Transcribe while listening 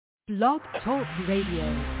Blog Talk Radio.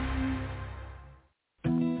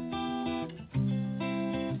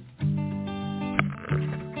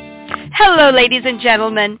 Hello, ladies and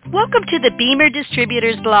gentlemen. Welcome to the BEMER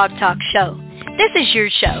Distributors Blog Talk Show. This is your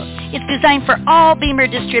show. It's designed for all BEMER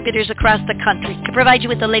distributors across the country to provide you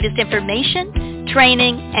with the latest information,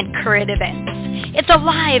 training, and current events. It's a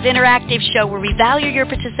live, interactive show where we value your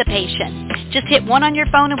participation. Just hit 1 on your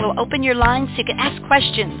phone and we'll open your lines so you can ask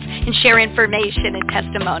questions and share information and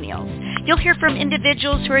testimonials. You'll hear from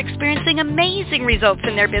individuals who are experiencing amazing results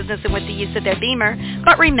in their business and with the use of their BEMER.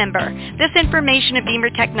 But remember, this information of BEMER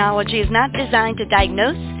technology is not designed to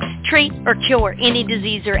diagnose, treat, or cure any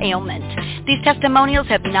disease or ailment. These testimonials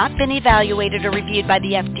have not been evaluated or reviewed by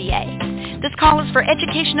the FDA. This call is for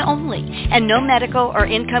education only, and no medical or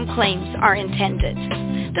income claims are intended.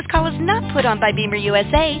 This call is not put on by BEMER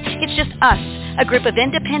USA. It's just us, a group of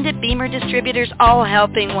independent BEMER distributors all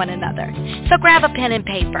helping one another. So grab a pen and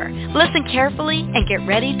paper, listen carefully, and get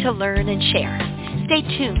ready to learn and share. Stay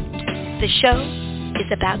tuned. The show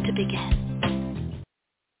is about to begin.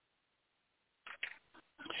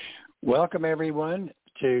 Welcome, everyone,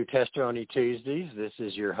 to Testimony Tuesdays. This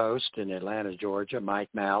is your host in Atlanta, Georgia, Mike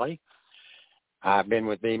Malley. I've been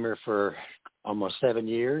with BEMER for almost 7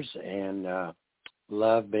 years and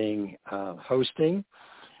love being hosting,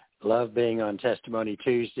 love being on Testimony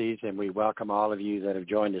Tuesdays, and we welcome all of you that have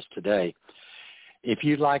joined us today. If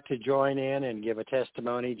you'd like to join in and give a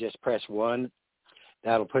testimony, just press 1.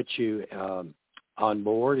 That'll put you on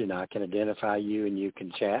board, and I can identify you and you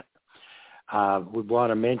can chat. We want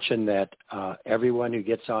to mention that everyone who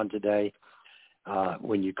gets on today,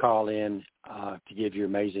 when you call in to give your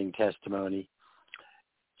amazing testimony,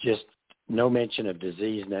 just no mention of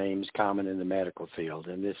disease names common in the medical field,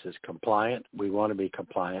 and this is compliant. We want to be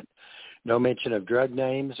compliant. No mention of drug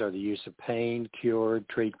names or the use of pain, cure,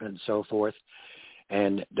 treatment, and so forth.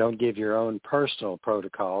 And don't give your own personal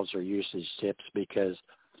protocols or usage tips because,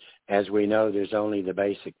 as we know, there's only the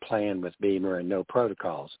basic plan with BEMER and no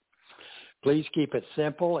protocols. Please keep it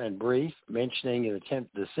simple and brief, mentioning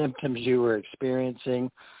the symptoms you were experiencing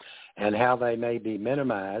and how they may be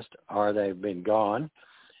minimized or they've been gone.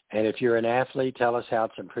 And if you're an athlete, tell us how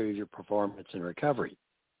it's improved your performance and recovery.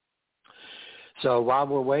 So while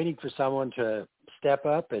we're waiting for someone to step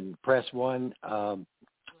up and press 1,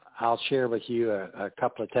 I'll share with you a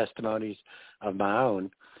couple of testimonies of my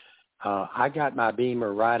own. I got my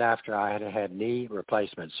BEMER right after I had knee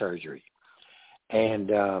replacement surgery.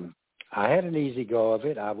 And I had an easy go of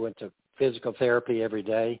it. I went to physical therapy every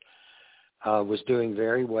day, was doing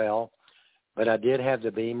very well. But I did have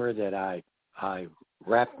the BEMER that I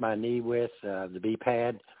wrapped my knee with, the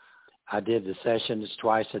B-pad. I did the sessions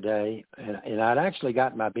twice a day, and I'd actually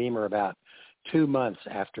gotten my BEMER about 2 months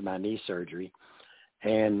after my knee surgery,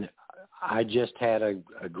 and I just had a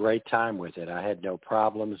great time with it. I had no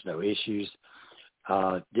problems, no issues,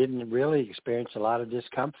 didn't really experience a lot of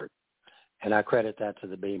discomfort, and I credit that to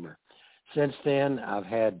the BEMER. Since then, I've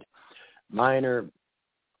had minor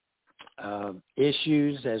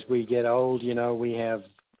issues. As we get old, we have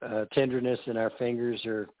tenderness in our fingers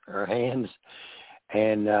or our hands,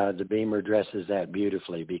 and the BEMER addresses that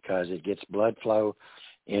beautifully because it gets blood flow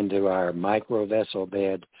into our microvessel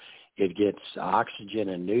bed. It gets oxygen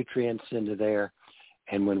and nutrients into there,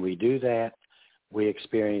 and when we do that, we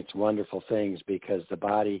experience wonderful things because the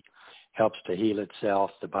body helps to heal itself.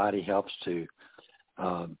 The body helps to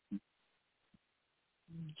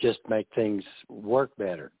just make things work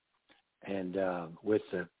better, and with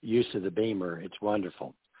the use of the BEMER, it's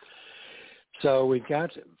wonderful. So we've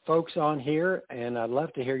got folks on here, and I'd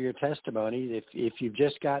love to hear your testimony. If you've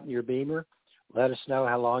just gotten your BEMER, let us know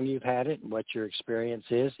how long you've had it and what your experience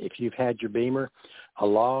is. If you've had your BEMER a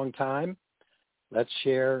long time, let's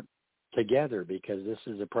share together because this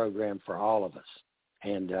is a program for all of us.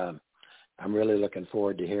 And I'm really looking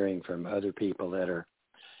forward to hearing from other people that are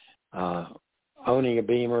owning a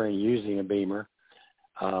BEMER and using a BEMER.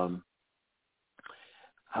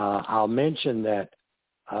 I'll mention that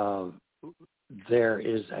there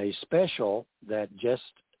is a special that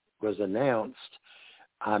just was announced.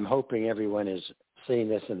 I'm hoping everyone has seen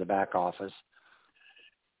this in the back office,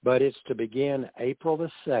 but it's to begin April the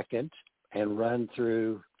 2nd and run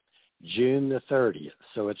through June the 30th.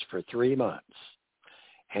 So it's for 3 months.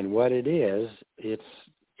 And what it is,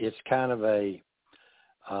 it's kind of a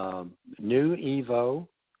new Evo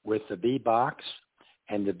with the B box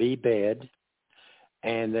and the B bed.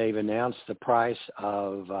 And they've announced the price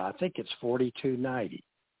of, I think it's $42.90.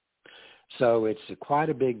 So it's quite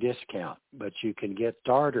a big discount, but you can get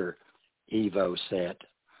starter Evo set.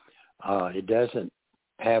 It doesn't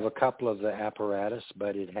have a couple of the apparatus,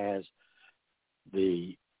 but it has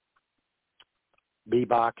the B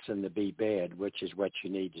box and the B bed, which is what you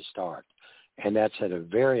need to start. And that's at a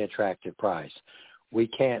very attractive price. We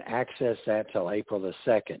can't access that till April the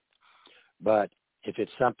 2nd. But if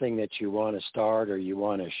it's something that you want to start or you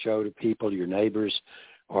want to show to people, your neighbors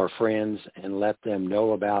or friends, and let them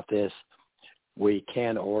know about this, we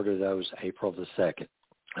can order those April the 2nd.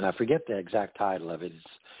 And I forget the exact title of it.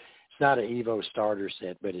 It's not an Evo starter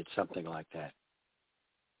set, but it's something like that.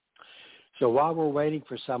 So while we're waiting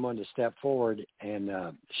for someone to step forward and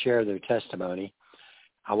share their testimony,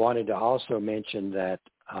 I wanted to also mention that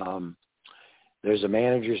there's a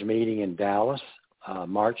managers meeting in Dallas,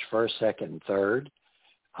 March 1st, 2nd, and 3rd.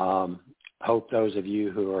 Hope those of you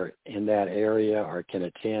who are in that area or can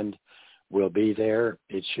attend will be there.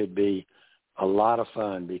 It should be a lot of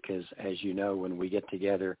fun because, as you know, when we get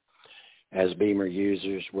together as BEMER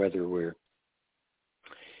users, whether we're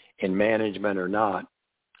in management or not,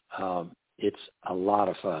 it's a lot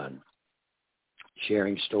of fun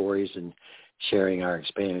sharing stories and sharing our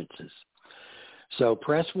experiences. So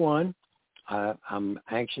press 1. I'm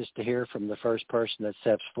anxious to hear from the first person that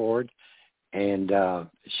steps forward and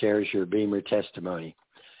shares your BEMER testimony.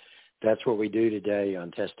 That's what we do today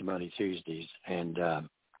on Testimony Tuesdays, and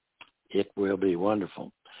it will be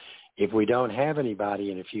wonderful. If we don't have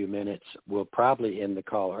anybody in a few minutes, we'll probably end the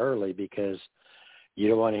call early because you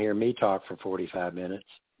don't want to hear me talk for 45 minutes.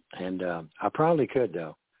 And I probably could,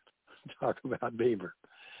 though, talk about BEMER.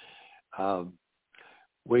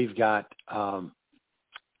 We've got,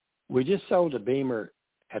 we just sold a BEMER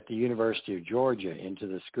at the University of Georgia into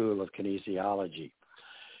the School of Kinesiology.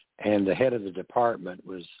 And the head of the department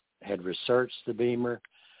had researched the BEMER.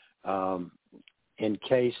 In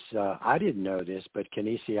case I didn't know this, but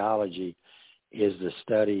kinesiology is the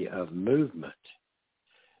study of movement.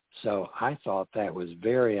 So I thought that was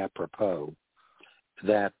very apropos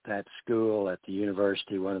that school at the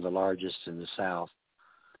university, one of the largest in the South,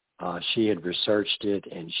 she had researched it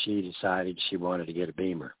and she decided she wanted to get a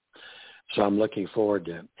BEMER. So I'm looking forward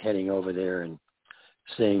to heading over there and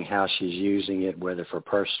seeing how she's using it, whether for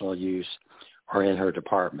personal use or in her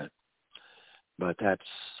department. But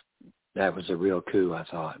that was a real coup, I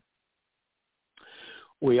thought.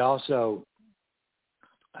 We also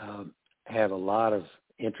have a lot of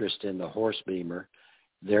interest in the horse BEMER.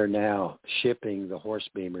 They're now shipping the horse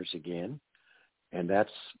BEMERs again, and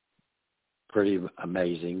that's pretty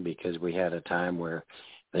amazing because we had a time where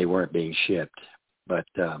they weren't being shipped. But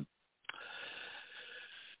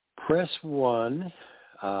press 1.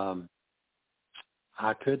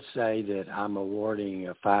 I could say that I'm awarding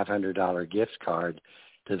a $500 gift card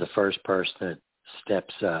to the first person that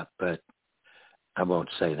steps up, but I won't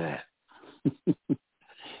say that.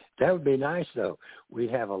 That would be nice, though.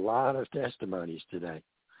 We'd have a lot of testimonies today.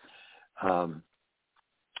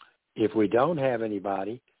 If we don't have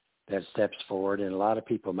anybody that steps forward, and a lot of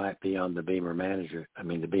people might be on the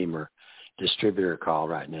the BEMER distributor call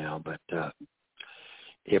right now, but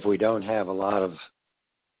if we don't have a lot of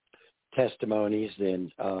testimonies,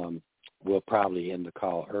 then we'll probably end the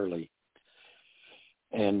call early.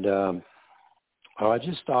 And I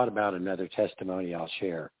just thought about another testimony I'll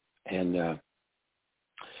share. And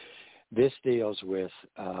this deals with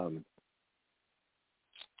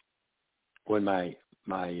when I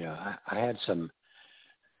had some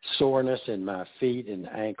soreness in my feet and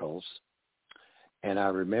ankles, and I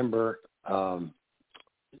remember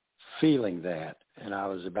feeling that, and I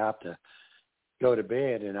was about to go to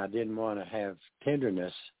bed, and I didn't want to have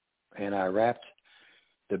tenderness, and I wrapped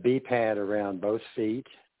the B-pad around both feet.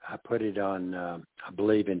 I put it on, I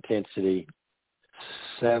believe, intensity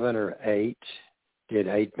 7 or 8, did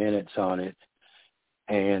 8 minutes on it,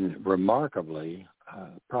 and remarkably,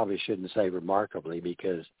 probably shouldn't say remarkably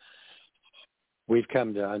because we've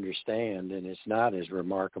come to understand, and it's not as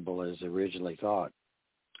remarkable as originally thought,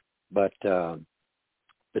 but the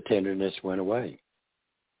tenderness went away.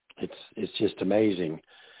 It's just amazing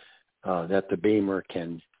that the BEMER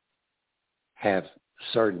can have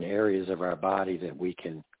certain areas of our body that we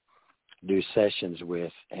can do sessions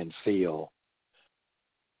with and feel,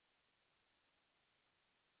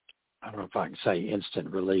 I don't know if I can say instant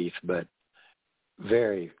relief, but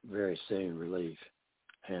very, very soon relief.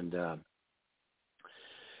 And,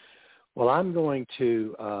 well, I'm going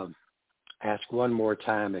to ask one more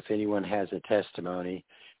time if anyone has a testimony.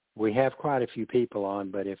 We have quite a few people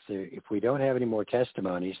on, but if we don't have any more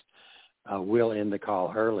testimonies, we'll end the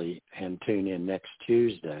call early and tune in next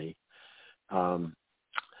Tuesday.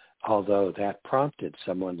 Although that prompted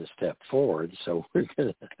someone to step forward, so we're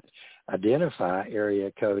going to identify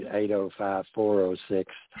area code 805-406.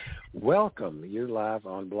 Welcome. You're live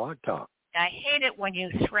on Blog Talk. I hate it when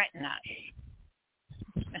you threaten us.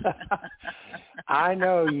 I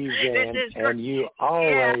know you, Jan, and you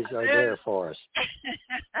always are there for us.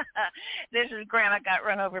 This is Grandma got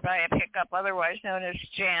run over by a pickup, otherwise known as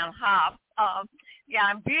Jan Hoff.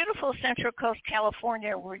 In beautiful Central Coast,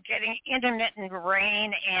 California, we're getting intermittent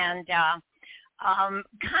rain and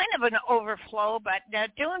kind of an overflow, but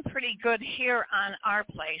doing pretty good here on our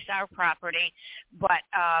place, our property. But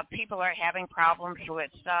people are having problems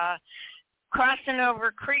with crossing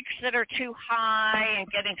over creeks that are too high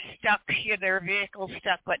and getting stuck, their vehicles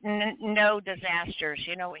stuck, but no disasters.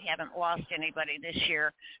 We haven't lost anybody this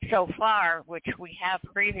year so far, which we have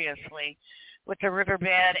previously with the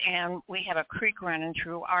riverbed, and we have a creek running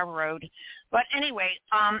through our road. But anyway,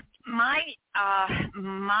 my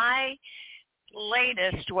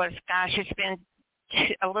latest was, it's been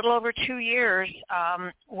a little over 2 years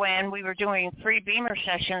when we were doing free BEMER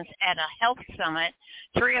sessions at a health summit.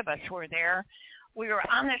 3 of us were there. We were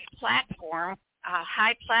on this platform,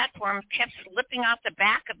 high platform, kept slipping off the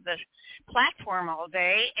back of the platform all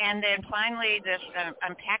day, and then finally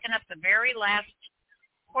I'm packing up the very last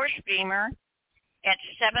horse BEMER at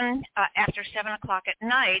after 7 o'clock at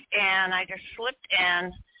night, and I just slipped,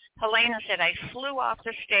 and Helena said I flew off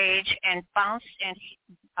the stage and bounced and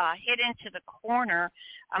hit into the corner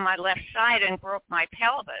on my left side and broke my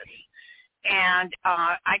pelvis. And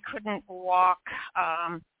I couldn't walk.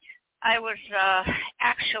 I was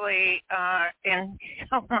actually in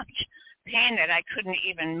so much pain that I couldn't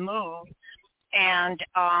even move. And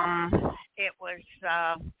it was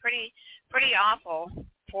pretty awful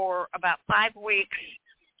for about 5 weeks.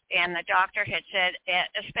 And the doctor had said,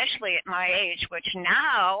 especially at my age, which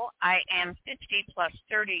now I am 50 plus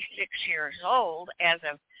 36 years old as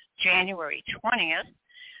of January 20th,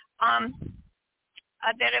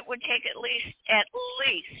 that it would take at least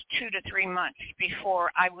 2 to 3 months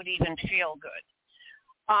before I would even feel good.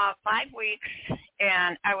 5 weeks,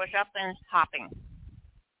 and I was up and hopping.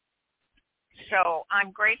 So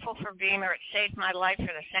I'm grateful for BEMER. It saved my life for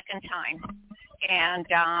the second time. And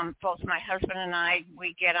both my husband and I,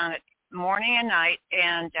 we get on it morning and night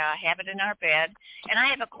and have it in our bed. And I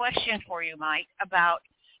have a question for you, Mike, about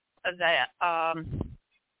the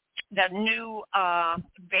new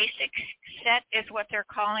basic set is what they're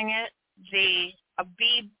calling it, the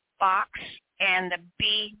B box and the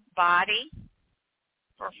B body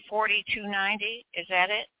for $42.90. Is that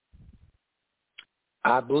it?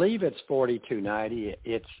 I believe it's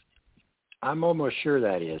 $42.90. I'm almost sure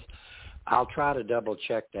that is. I'll try to double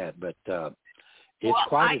check that, but it's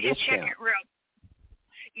quite a discount. I can check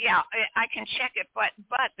it I can check it, but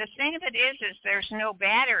the thing of it is there's no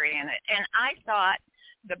battery in it, and I thought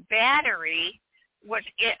the battery was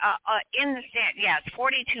in the stand. Yeah, it's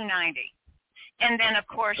 $42.90, and then of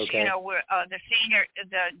course the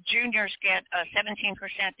juniors get a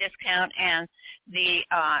 17% discount, and the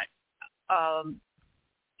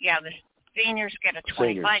seniors get a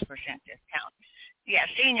 25% discount. Yeah,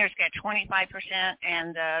 seniors get 25%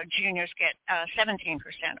 and juniors get 17%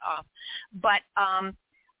 off. But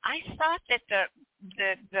I thought that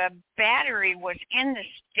the battery was in the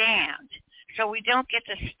stand, so we don't get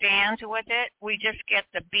the stand with it. We just get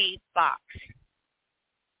the B box.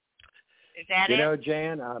 Is that it?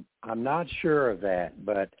 Jan, I'm not sure of that,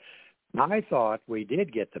 but I thought we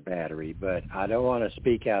did get the battery, but I don't want to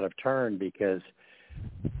speak out of turn because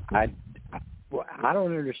I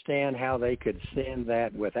don't understand how they could send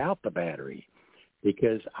that without the battery,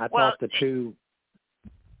 because I thought the two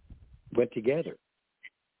went together.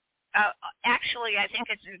 Actually, I think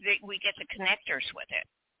we get the connectors with it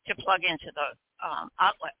to plug into the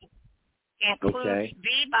outlet. Includes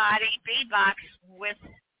B box with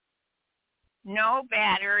no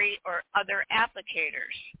battery or other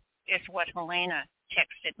applicators is what Helena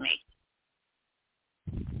texted me.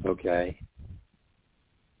 Okay.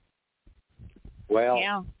 Well,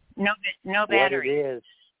 yeah, no battery. What it is,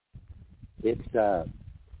 it's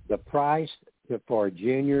the price for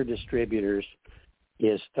junior distributors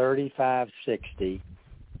is $35.60,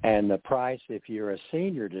 and the price if you're a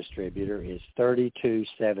senior distributor is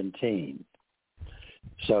 $32.17.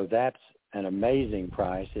 So that's an amazing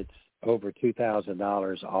price. It's over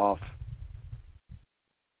 $2,000 off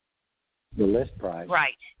the list price.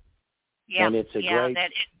 Right. Yeah. And it's a great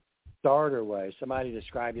starter way. Somebody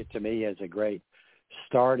described it to me as a great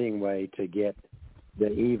starting way to get the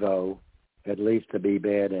Evo, at least the B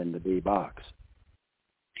bed and the B box.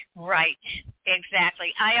 Right,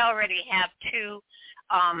 exactly. I already have 2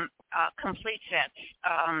 complete sets,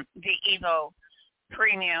 the Evo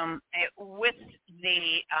Premium with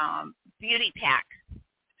the Beauty Pack.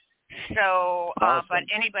 So, Awesome. but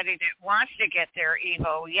anybody that wants to get their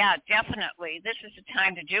Evo, yeah, definitely. This is the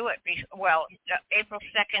time to do it. Well, April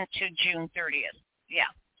 2nd to June 30th. Yeah.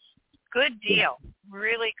 Good deal.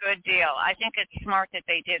 Really good deal. I think it's smart that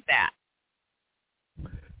they did that.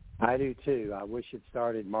 I do too. I wish it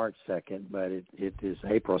started March 2nd, but it is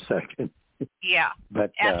April 2nd. Yeah.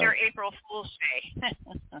 But after April Fool's Day.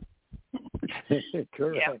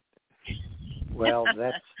 Correct. Yep. Well,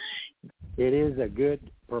 it is a good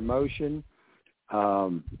promotion.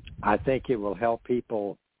 I think it will help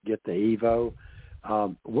people get the Evo.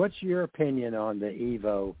 What's your opinion on the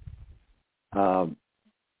Evo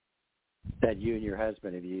that you and your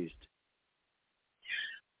husband have used?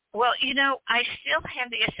 Well, I still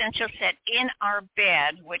have the Essential set in our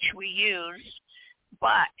bed, which we use,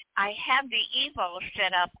 but I have the Evo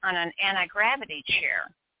set up on an anti-gravity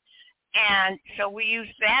chair. And so we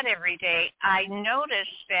use that every day. I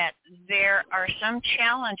noticed that there are some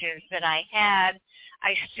challenges that I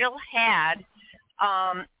still had.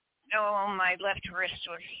 My left wrist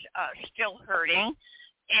was still hurting.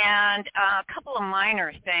 And a couple of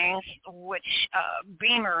minor things, which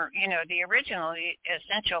BEMER, the original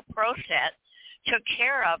Essential Pro set, took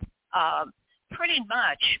care of pretty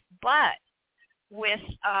much. But with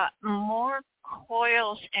more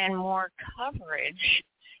coils and more coverage,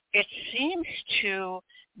 it seems to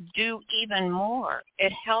do even more.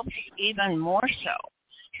 It helps even more so.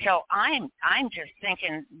 So I'm just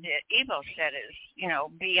thinking the Evo set is,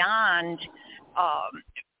 beyond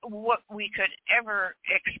what we could ever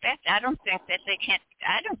expect. I don't think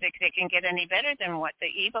they can get any better than what the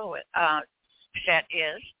Evo set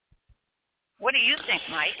is. What do you think,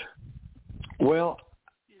 Mike? Well,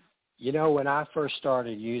 when I first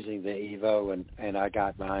started using the Evo, and I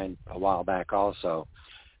got mine a while back also,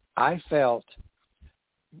 I felt,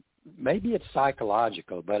 maybe it's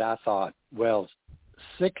psychological, but I thought, well,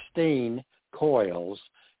 16 coils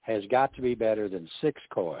has got to be better than 6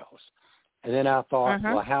 coils. And then I thought,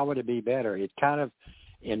 well, how would it be better? It kind of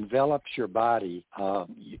envelops your body.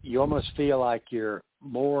 You almost feel like you're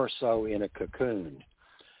more so in a cocoon.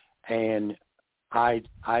 And I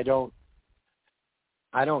don't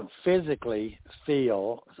physically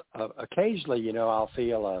feel, occasionally, I'll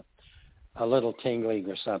feel a little tingling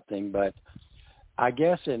or something, but I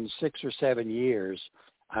guess in 6 or 7 years,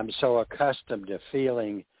 I'm so accustomed to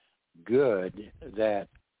feeling good that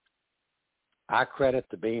I credit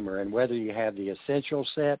the BEMER. And whether you have the Essential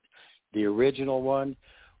set, the original one,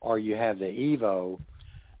 or you have the Evo,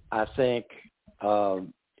 I think,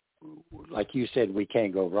 like you said, we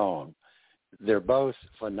can't go wrong. They're both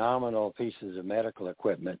phenomenal pieces of medical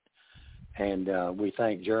equipment, and we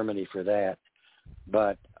thank Germany for that.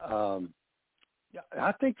 But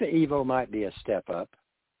I think the Evo might be a step up.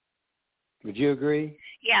 Would you agree?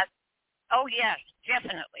 Yes. Oh, yes,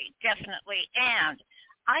 definitely. And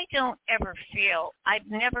I've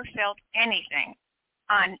never felt anything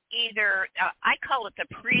on either, I call it the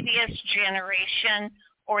previous generation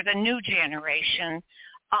or the new generation.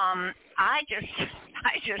 I just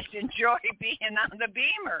enjoy being on the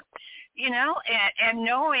BEMER, and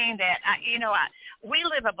knowing that, we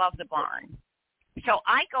live above the barn. So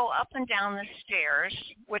I go up and down the stairs,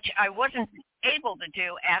 which I wasn't able to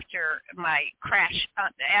do after my crash,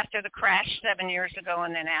 after the crash 7 years ago,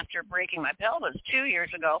 and then after breaking my pelvis 2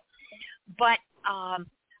 years ago. But I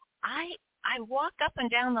walk up and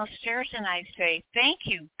down those stairs and I say, thank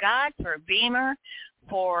you, God, for BEMER,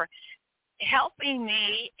 for helping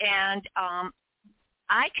me, and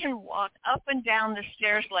I can walk up and down the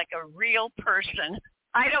stairs like a real person.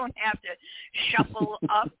 I don't have to shuffle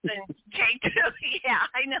up and take to, yeah,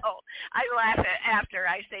 I know. I laugh after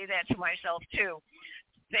I say that to myself too.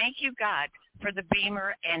 Thank you, God, for the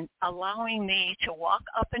BEMER and allowing me to walk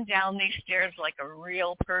up and down these stairs like a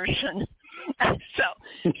real person. But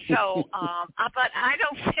I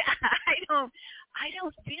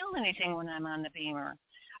don't feel anything when I'm on the BEMER.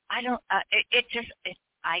 I don't.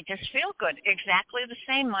 I just feel good. Exactly the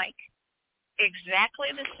same, Mike.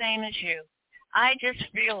 Exactly the same as you. I just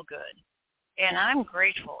feel good, and I'm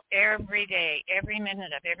grateful every day, every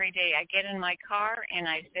minute of every day. I get in my car and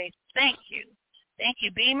I say, thank you,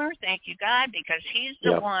 BEMER, thank you, God, because He's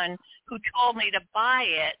the one who told me to buy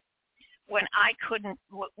it when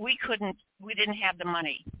we didn't have the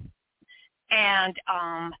money. And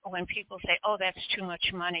when people say, oh, that's too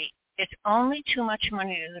much money, it's only too much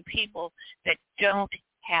money to the people that don't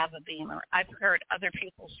have a BEMER. I've heard other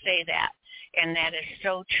people say that, and that is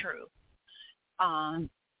so true.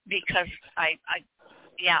 Because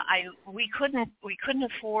we couldn't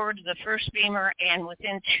afford the first BEMER, and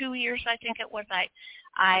within 2 years, I think it was,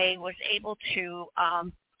 I was able to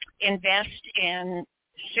invest in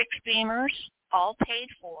 6 Beamers, all paid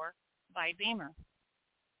for by BEMER,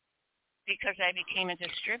 because I became a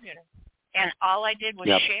distributor. And all I did was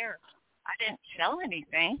share. I didn't sell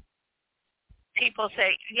anything. People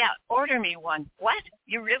say, "Yeah, order me one." What?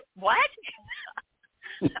 You really? What?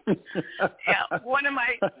 Yeah, one of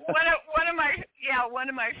my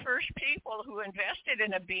first people who invested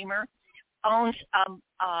in a BEMER owns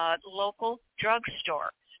a local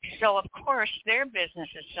drugstore. So of course their business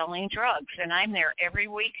is selling drugs, and I'm there every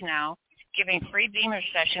week now, giving free BEMER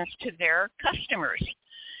sessions to their customers.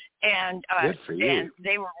 And good for you. And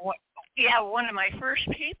they were one of my first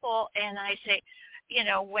people, and I say,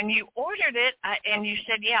 when you ordered it, and you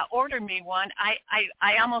said, "Yeah, order me one," I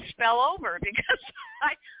almost fell over because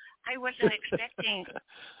I wasn't expecting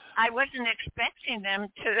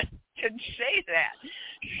them to say that.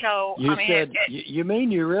 So you said, "You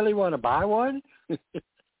mean you really want to buy one?"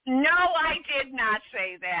 No, I did not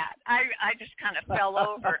say that. I just kind of fell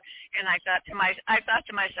over, and I thought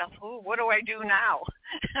to myself, "Ooh, what do I do now?"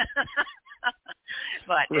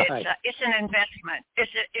 But right. It's an investment.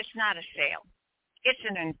 It's not a sale. It's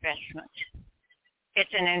an investment.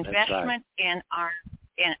 It's an investment in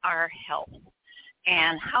our health.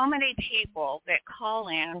 And how many people that call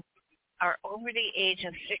in are over the age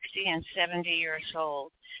of 60 and 70 years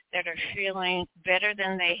old that are feeling better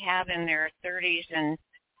than they have in their 30s? And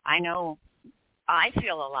I know I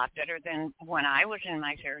feel a lot better than when I was in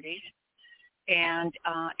my 30s. And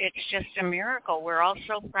it's just a miracle. We're all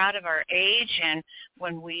so proud of our age. And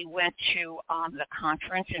when we went to the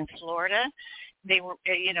conference in Florida, they were,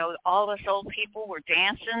 all us old people were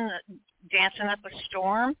dancing up a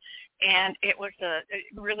storm. And it was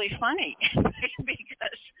really funny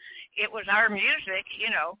because it was our music,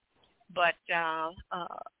 but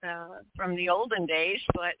from the olden days.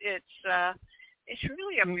 But it's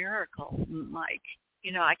really a miracle, Mike.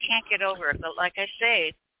 I can't get over it. But like I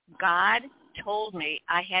say, God told me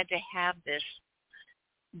I had to have this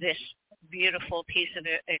beautiful piece of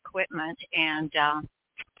equipment, and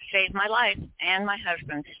saved my life and my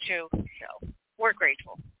husband's too. So we're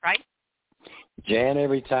grateful, right? Jan,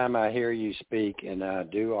 every time I hear you speak, and I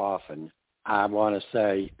do often, I want to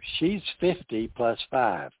say she's 50 plus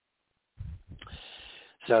 5.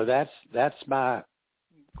 So that's my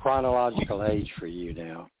chronological age for you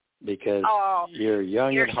now, because you're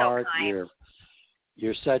young at heart. So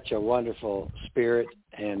you're such a wonderful spirit,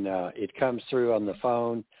 and it comes through on the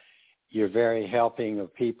phone. You're very helping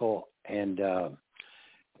of people, and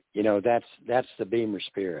that's the BEMER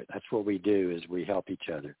spirit. That's what we do, is we help each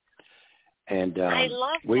other. And I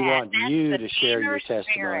love we that. want That's you the to share your BEMER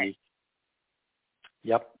testimony. spirit.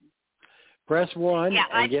 Yep. Press 1 Yeah,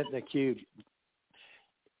 and get in the queue.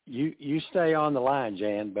 You stay on the line,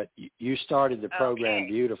 Jan, but you started the program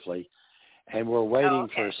beautifully, and we're waiting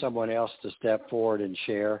for someone else to step forward and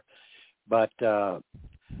share. But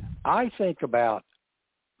I think about,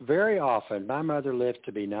 very often, my mother lived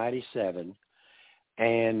to be 97,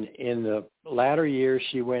 and in the latter years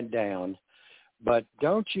she went down. But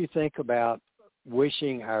don't you think about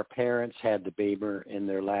wishing our parents had the BEMER in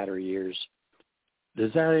their latter years?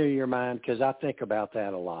 Does that enter your mind? Because I think about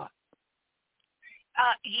that a lot.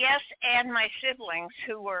 Yes, and my siblings,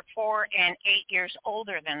 who were 4 and 8 years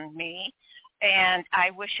older than me, and I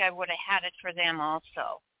wish I would have had it for them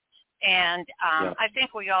also. And I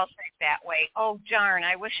think we all think that way. Oh, darn,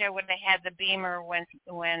 I wish I would have had the BEMER when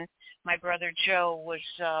my brother Joe was,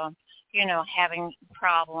 having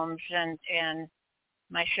problems, and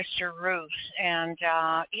my sister Ruth. And,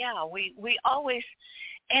 we always,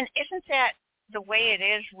 and isn't that the way it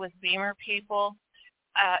is with BEMER people?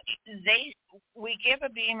 We give a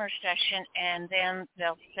BEMER session, and then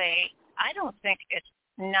they'll say, I don't think it's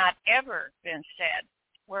not ever been said,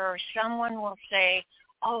 where someone will say,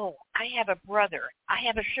 oh, I have a brother, I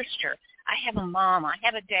have a sister, I have a mom, I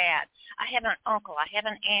have a dad, I have an uncle, I have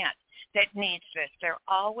an aunt that needs this. They're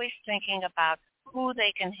always thinking about who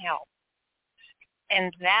they can help.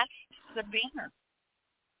 And that's the BEMER.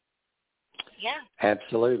 Yeah.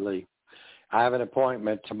 Absolutely. I have an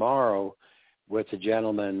appointment tomorrow with a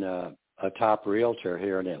gentleman, a top realtor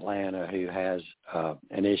here in Atlanta, who has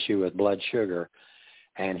an issue with blood sugar.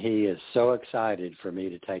 And he is so excited for me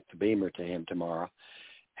to take the BEMER to him tomorrow.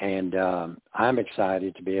 And I'm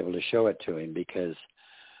excited to be able to show it to him, because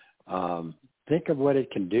think of what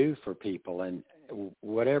it can do for people. And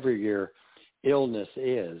whatever your illness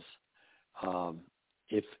is,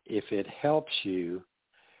 if it helps you,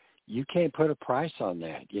 you can't put a price on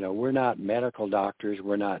that. We're not medical doctors.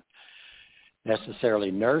 We're not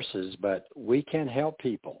necessarily nurses, but we can help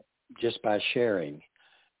people just by sharing.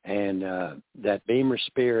 And that BEMER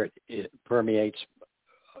spirit, it permeates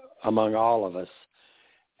among all of us.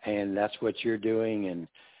 and that's what you're doing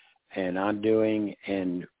and I'm doing,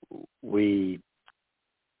 and we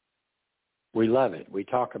love it. We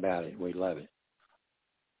talk about it. We love it.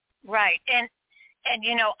 Right. And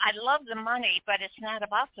you know, I love the money, but it's not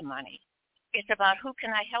about the money. It's about who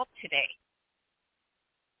can I help today?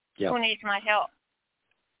 Yep. Who needs my help?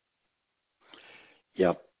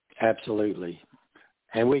 Yep, absolutely.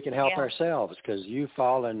 And we can help Yeah. ourselves, because you've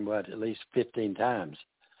fallen, at least 15 times.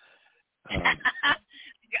 Greg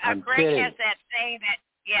kidding. has that saying that,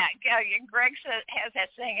 Greg has that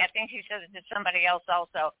saying, I think he says it to somebody else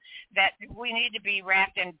also, that we need to be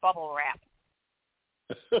wrapped in bubble wrap.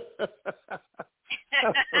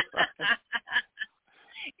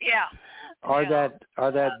 Yeah. Or that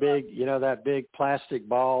big, that big plastic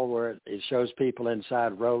ball where it shows people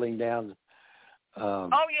inside rolling down. Oh,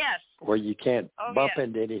 yes. Where you can't bump yes.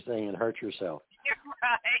 into anything and hurt yourself.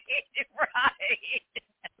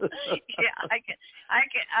 Right. Yeah,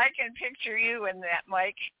 I can picture you in that,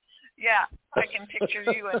 Mike. Yeah, I can picture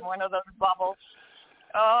you in one of those bubbles.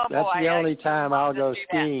 Oh, that's boy. That's the only time I'll go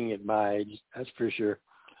skiing that. at my age. That's for sure.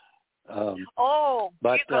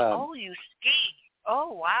 But you ski.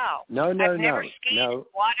 Oh, wow. No. I've never skied in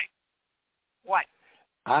water. What?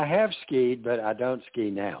 I have skied, but I don't ski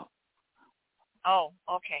now. Oh,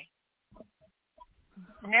 okay.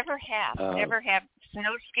 Never have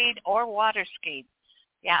snow skied or water skied.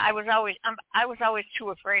 Yeah, I was always too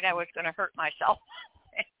afraid I was going to hurt myself.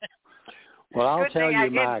 Well, I'll tell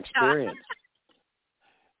you my experience.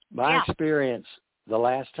 My experience the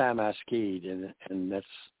last time I skied, and that's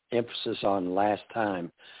emphasis on last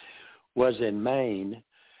time, was in Maine.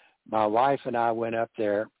 My wife and I went up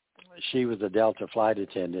there. She was a Delta flight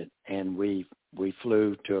attendant, and we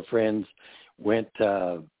flew to a friend's, went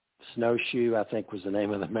Snowshoe, I think was the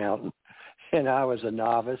name of the mountain, and I was a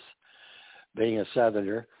novice, being a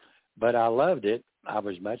Southerner, but I loved it. I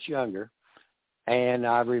was much younger, and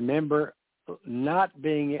I remember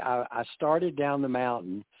I started down the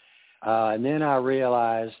mountain, and then I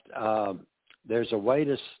realized there's a way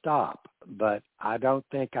to stop, but I don't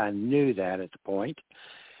think I knew that at the point.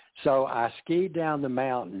 So I skied down the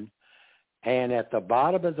mountain, and at the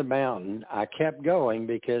bottom of the mountain, I kept going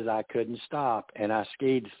because I couldn't stop, and I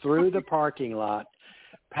skied through the parking lot,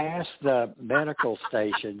 past the medical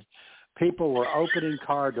station. People were opening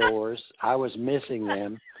car doors. I was missing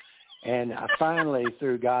them, and I finally,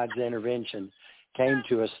 through God's intervention, came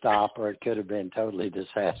to a stop, or it could have been totally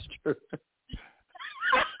disaster.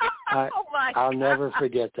 I'll never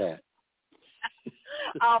forget that.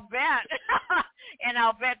 I'll bet. And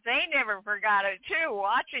I'll bet they never forgot it, too.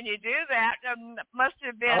 Watching you do that must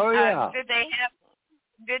have been, oh, yeah.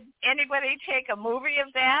 Did anybody take a movie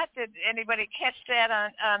of that? Did anybody catch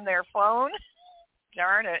that on their phone?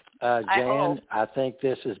 Darn it. Jan, I think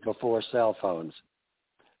this is before cell phones.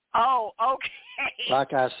 Oh, okay.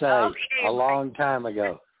 Like I say, a long time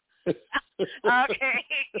ago. Okay.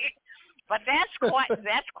 But that's quite a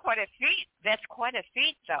feat. That's quite a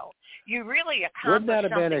feat, though. You really accomplished something. Wouldn't that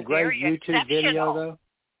have been a great YouTube video, though?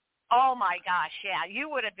 Oh my gosh, yeah. You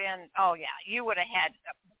would have been. Oh yeah, you would have had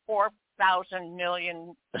 4,000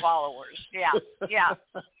 million followers. Yeah.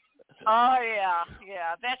 Oh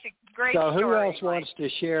yeah. That's a great story. So who else wants to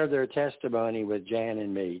share their testimony with Jan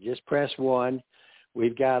and me? Just press 1.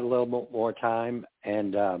 We've got a little more time,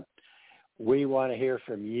 and we want to hear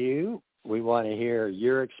from you. We want to hear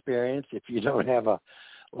your experience. If you don't have a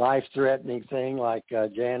life-threatening thing like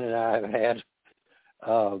Jan and I have had,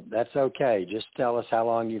 that's okay. Just tell us how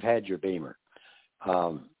long you've had your BEMER.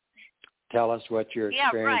 Tell us what your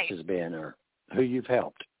experience has been or who you've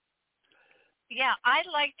helped. Yeah, I'd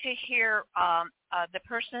like to hear the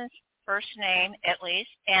person's first name at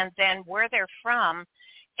least, and then where they're from,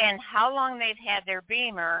 and how long they've had their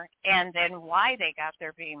BEMER, and then why they got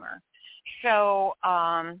their BEMER. So,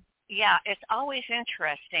 yeah, it's always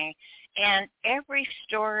interesting, and every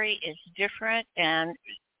story is different and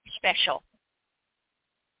special.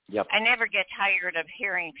 Yep. I never get tired of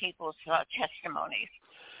hearing people's testimonies.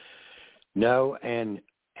 No, and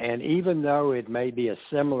even though it may be a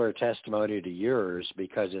similar testimony to yours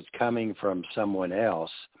because it's coming from someone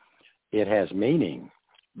else, it has meaning,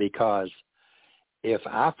 because if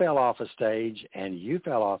I fell off a stage and you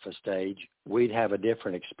fell off a stage, we'd have a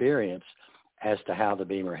different experience as to how the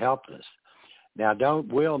BEMER helped us. Now, don't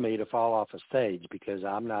will me to fall off a stage because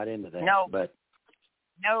I'm not into that. No. But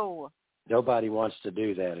no. Nobody wants to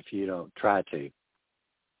do that if you don't try to.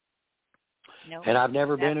 No. And I've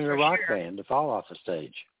never been in a rock band to fall off a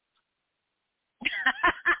stage.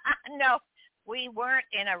 No, we weren't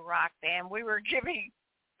in a rock band. We were giving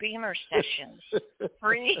BEMER sessions,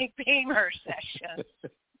 free BEMER sessions.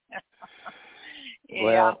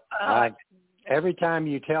 Well, every time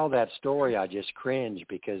you tell that story, I just cringe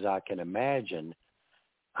because I can imagine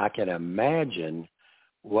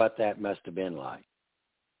what that must have been like.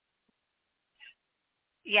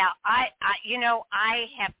 Yeah, I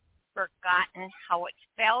have forgotten how it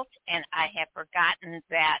felt, and I have forgotten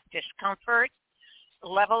that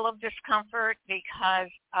level of discomfort, because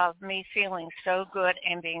of me feeling so good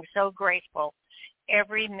and being so grateful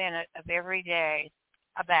every minute of every day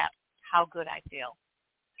about how good I feel.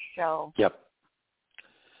 So. Yep.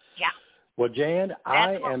 Yeah. Well, Jan,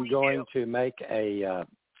 I am going to make a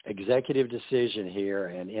executive decision here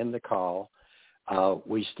and end the call.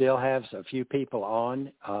 We still have a few people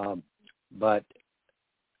on, but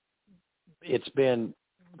it's been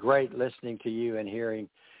great listening to you and hearing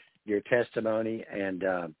your testimony. And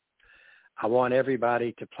I want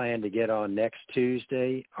everybody to plan to get on next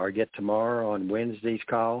Tuesday or get tomorrow on Wednesday's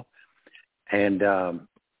call. And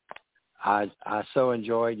I so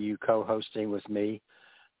enjoyed you co-hosting with me.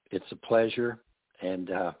 It's a pleasure. And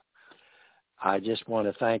I just want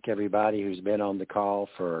to thank everybody who's been on the call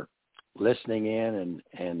for listening in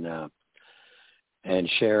and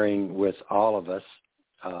sharing with all of us.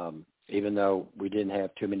 Even though we didn't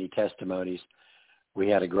have too many testimonies, we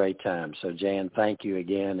had a great time. So, Jan, thank you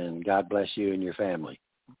again, and God bless you and your family.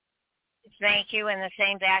 Thank you, and the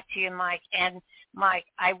same back to you, Mike. And, Mike,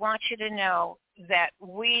 I want you to know that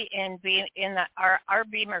we in our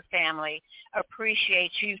BEMER family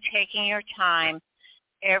appreciate you taking your time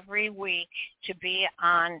every week to be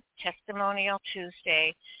on Testimonial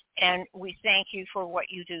Tuesday, and we thank you for what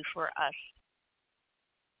you do for us.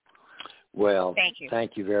 Well,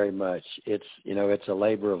 thank you very much. It's a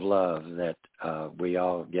labor of love that we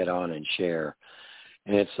all get on and share,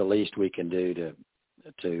 and it's the least we can do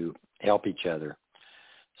to help each other.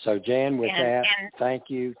 So, Jan, with that, thank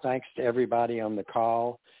you. Thanks to everybody on the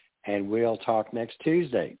call, and we'll talk next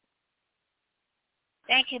Tuesday.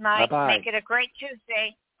 Thank you, Mike. Bye-bye. Make it a great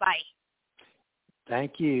Tuesday. Bye.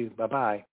 Thank you. Bye-bye.